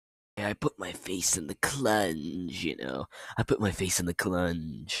I put my face in the clunge, I put my face in the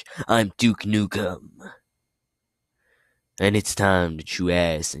clunge. I'm Duke Nukem. And it's time to chew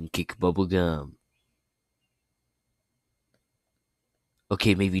ass and kick bubble gum.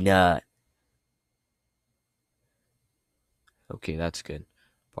 Okay, maybe not. Okay, that's good.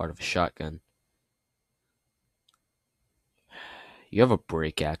 Part of a shotgun. You have a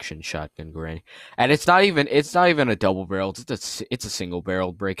break action shotgun, Granny. And it's not even a double barrel. It's a single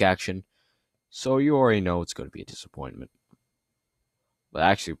barrel break action. So you already know it's going to be a disappointment. But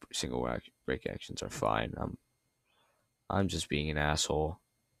actually break actions are fine. I'm just being an asshole.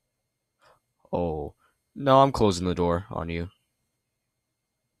 Oh, no, I'm closing the door on you.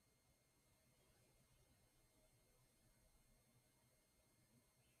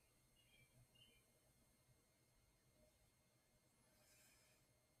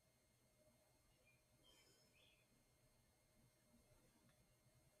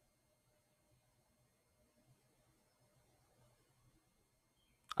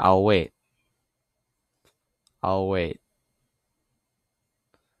 I'll wait. I'll wait.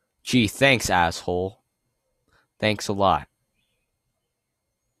 Gee, thanks, asshole. Thanks a lot.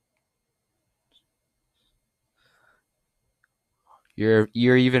 You're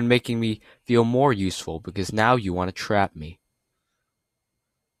even making me feel more useful because now you want to trap me.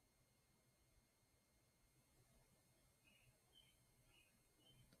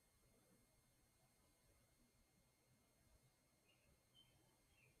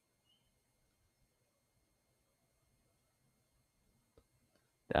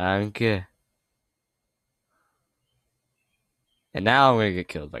 Danke. And now I'm gonna get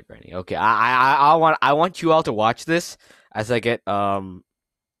killed by Granny. Okay, I want you all to watch this as I get oh,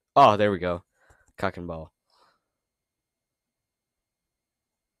 there we go. Cock and ball.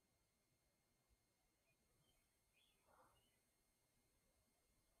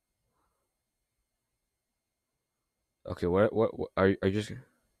 Okay, what are you just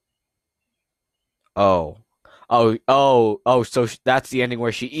Oh. Oh, so that's the ending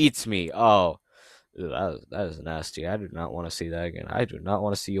where she eats me. Oh. Ew, that is nasty. I do not want to see that again. I do not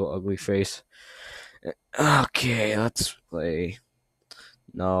want to see your ugly face. Okay, let's play.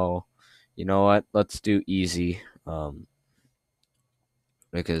 No. You know what? Let's do easy.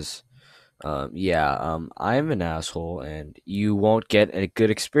 Because yeah, I'm an asshole and you won't get a good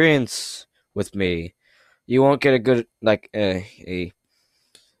experience with me. You won't get a good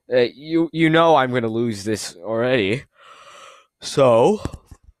you know I'm going to lose this already. So,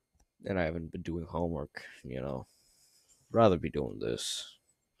 and I haven't been doing homework. Rather be doing this.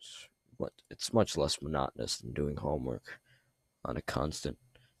 But it's much less monotonous than doing homework on a constant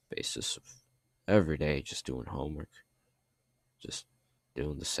basis of every day just doing homework. Just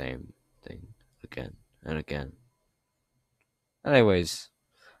doing the same thing again and again. Anyways,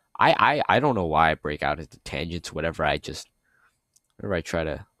 I don't know why I break out into tangents whenever I try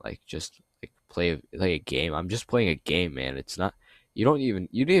to just play a game. I'm just playing a game, man. It's not you didn't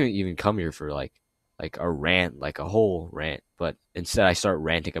even come here for like a rant, like a whole rant, but instead I start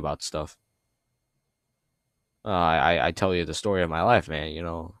ranting about stuff. I tell you the story of my life, man.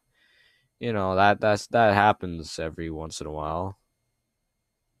 That happens every once in a while.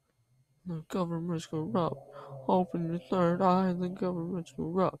 The government's corrupt. Open your third eye. The government's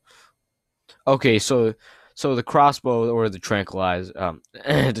corrupt. Okay, so the crossbow or the tranquilizer,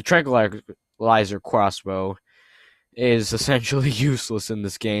 the tranquilizer crossbow is essentially useless in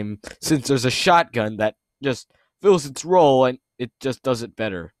this game since there's a shotgun that just fills its role and it just does it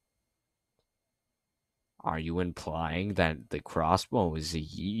better. Are you implying that the crossbow is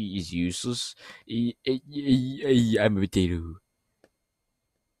useless? I'm a potato.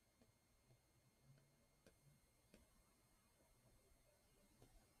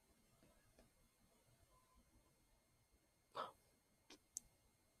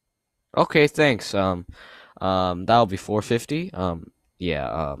 Okay, thanks. That'll be 450.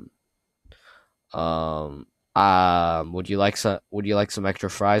 Yeah. Would you like some extra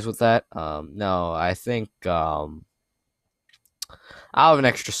fries with that? No, I think I'll have an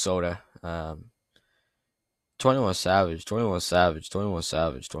extra soda. 21 Savage, 21 Savage, 21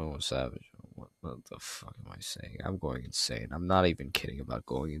 Savage, 21 Savage. What the fuck am I saying? I'm going insane. I'm not even kidding about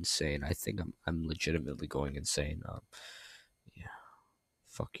going insane. I think I'm legitimately going insane. Yeah.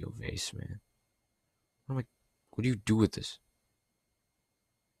 Fuck your vase, man. What do you do with this?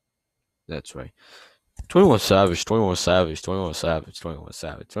 That's right. 21 Savage, 21 Savage, 21 Savage, 21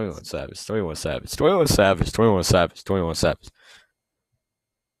 Savage, 21 Savage, 21 Savage, 21 Savage, 21 Savage, 21 Savage.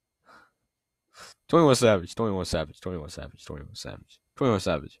 21 Savage, 21 Savage, 21 Savage, 21 Savage, 21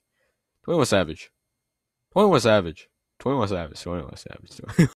 Savage, 21 Savage, 21 Savage, 21 Savage, 21 Savage, 21 Savage.